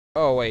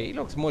Oh wait, he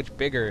looks much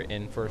bigger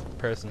in first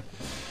person.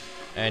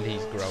 And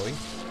he's growing.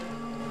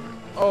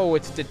 Oh,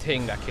 it's the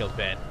thing that killed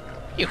Ben.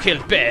 You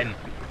killed Ben!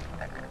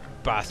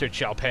 Bastard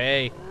shall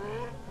pay.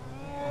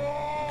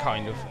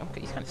 Kind of.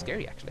 Okay, he's kind of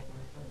scary, actually.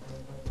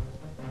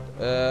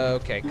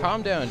 Okay,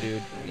 calm down,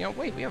 dude. You know,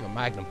 wait, we have a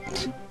Magnum.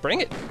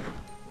 Bring it!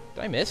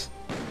 Did I miss?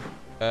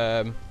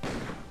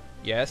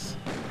 Yes.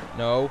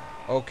 No.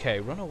 Okay,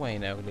 run away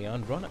now,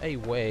 Leon. Run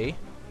away.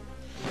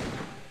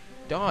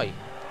 Die.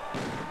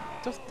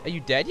 Are you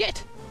dead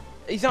yet?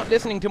 He's not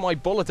listening to my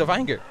bullets of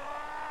anger.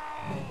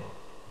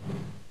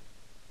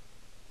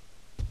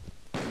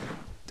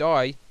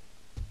 Die.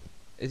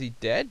 Is he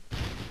dead?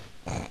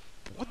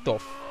 What the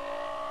f...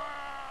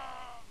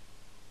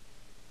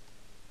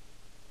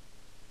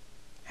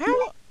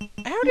 How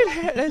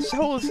did this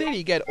whole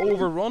city get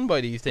overrun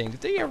by these things?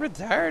 They are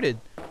retarded.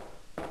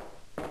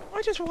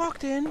 I just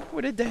walked in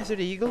with a desert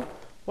eagle.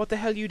 What the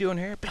hell you doing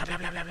here? Blah blah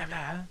blah blah blah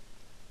blah.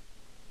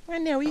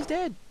 And now he's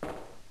dead.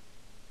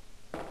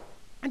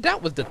 And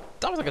that was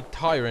like a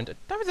tyrant.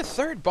 That was the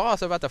third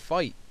boss I've had to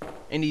fight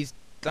in these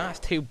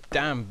last two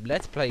damn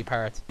Let's Play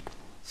parts.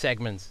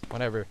 Segments,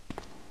 whatever.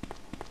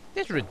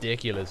 It's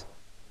ridiculous.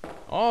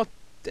 Oh,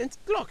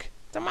 look,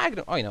 the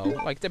Magnum. I know,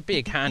 like the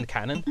big hand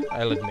cannon.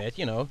 I'll admit,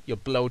 you know, you'll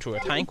blow through a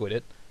tank with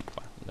it.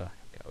 Well, no,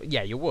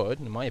 yeah, you would,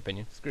 in my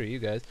opinion. Screw you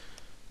guys.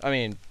 I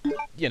mean,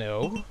 you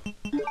know,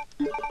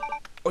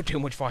 oh, too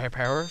much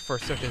firepower for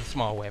such a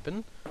small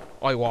weapon.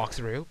 I walk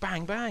through,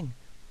 bang bang.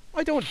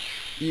 I don't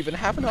even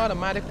have an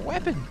automatic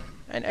weapon,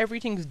 and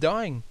everything's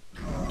dying.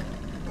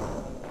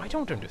 I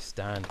don't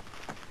understand.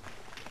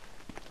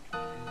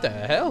 What the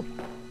hell?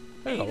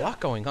 There's a lot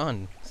going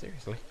on.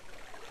 Seriously.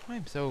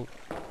 I'm so...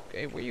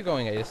 Okay, where are you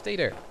going, Ada? Stay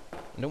there.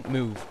 Don't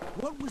move.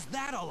 What was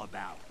that all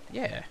about?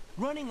 Yeah.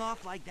 Running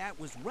off like that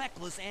was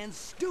reckless and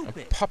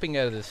stupid. I'm popping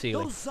out of the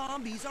ceiling. Those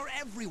zombies are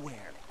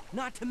everywhere.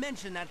 Not to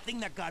mention that thing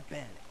that got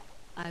Ben.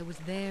 I was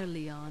there,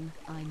 Leon.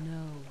 I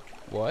know.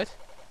 What?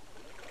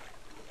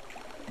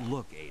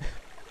 Look, Ada.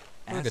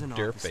 Look As at an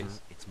dirt officer,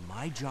 face. it's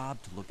my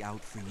job to look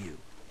out for you.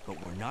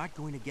 But we're not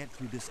going to get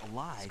through this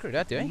alive. Screw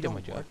that, dude. I if ain't we doing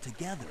my don't job. work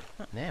together.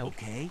 Not now.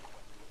 Okay?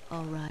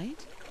 All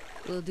right.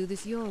 We'll do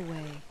this your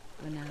way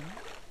for now.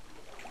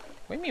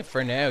 What do you mean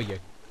for now, you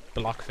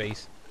block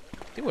face?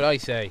 Do what I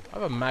say. I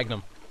have a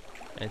Magnum.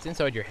 And it's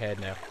inside your head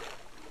now.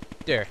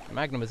 There. The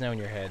Magnum is now in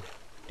your head.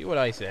 Do what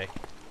I say.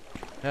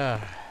 Ah,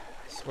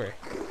 I swear.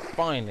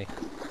 Finally.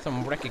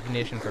 Some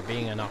recognition for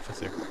being an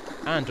officer.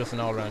 And just an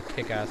all-round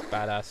kick-ass,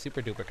 badass,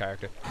 super-duper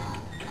character.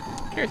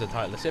 Here's a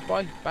title to sit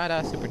by.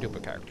 Badass,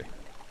 super-duper character.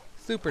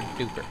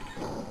 Super-duper.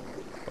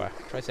 Wow,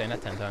 try saying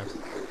that 10 times.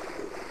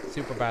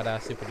 Super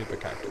badass, super-duper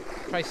character.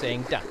 Try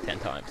saying that 10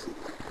 times.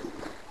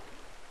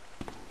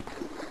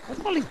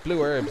 What's all these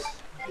blue herbs?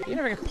 You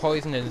never get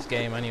poisoned in this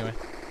game anyway.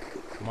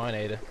 Come on,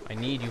 Ada. I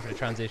need you for the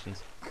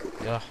transitions.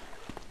 Ugh.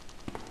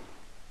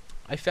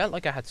 I felt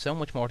like I had so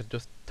much more to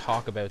just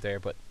talk about there,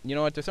 but you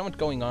know what? There's so much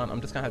going on,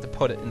 I'm just going to have to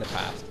put it in the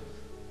past.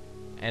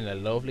 And a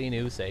lovely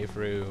new safe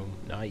room.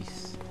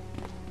 Nice.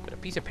 With a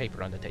piece of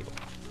paper on the table.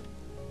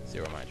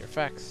 Zero major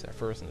facts. Our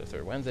first and the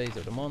third Wednesdays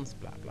of the month.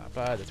 Blah, blah,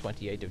 blah. The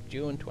 28th of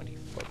June.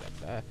 24, blah,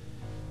 blah.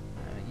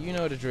 You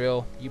know the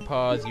drill. You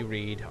pause, you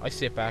read. I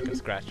sit back and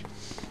scratch.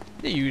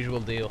 The usual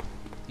deal.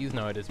 You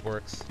know how this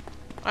works.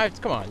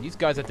 Come on, these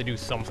guys have to do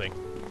something.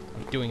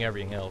 I'm doing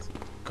everything else.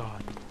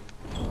 God.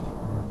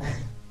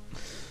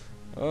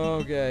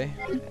 Okay.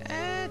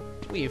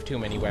 We have too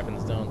many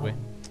weapons, don't we?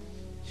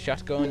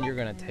 Shotgun, you're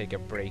gonna take a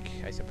break,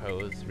 I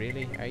suppose.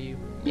 Really? Are you?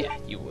 Yeah,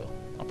 you will.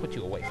 I'll put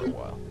you away for a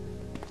while.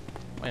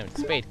 Wait a minute,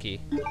 spade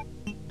key.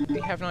 We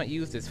have not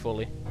used this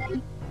fully.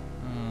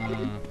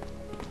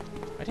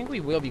 I think we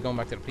will be going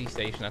back to the police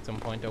station at some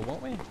point, though,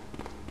 won't we?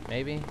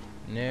 Maybe?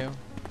 No?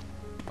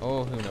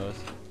 Oh, who knows?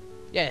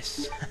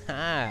 Yes!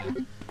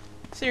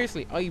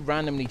 Seriously, I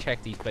randomly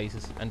check these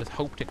places and just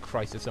hope to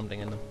Christ there's something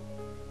in them.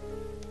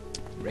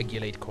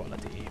 Regulate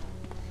quality.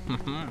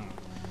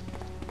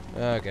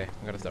 Okay,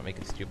 I gotta stop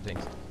making stupid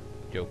things.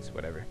 Jokes,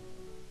 whatever.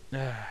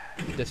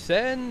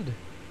 Descend!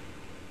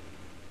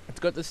 It's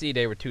good to see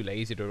they were too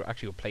lazy to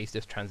actually replace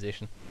this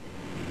transition.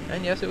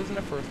 And yes, it was in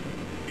the first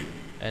one.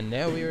 And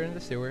now we are in the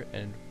sewer,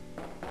 and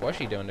what's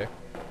she doing there?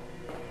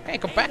 Hey,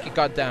 come back, you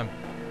goddamn!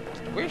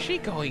 Where's she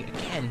going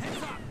again?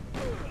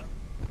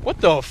 What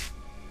the f...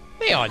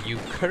 Leon, you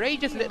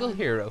courageous little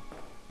hero.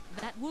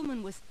 That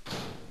woman was...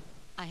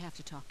 I have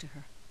to talk to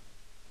her.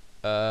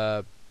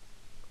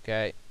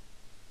 Okay.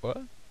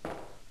 What?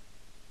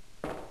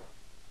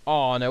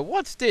 Oh no,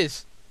 what's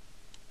this?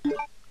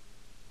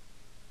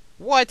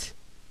 What?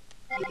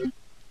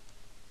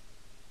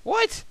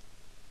 What?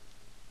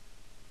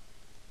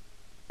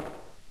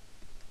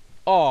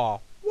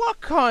 Oh, what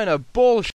kind of bullshit?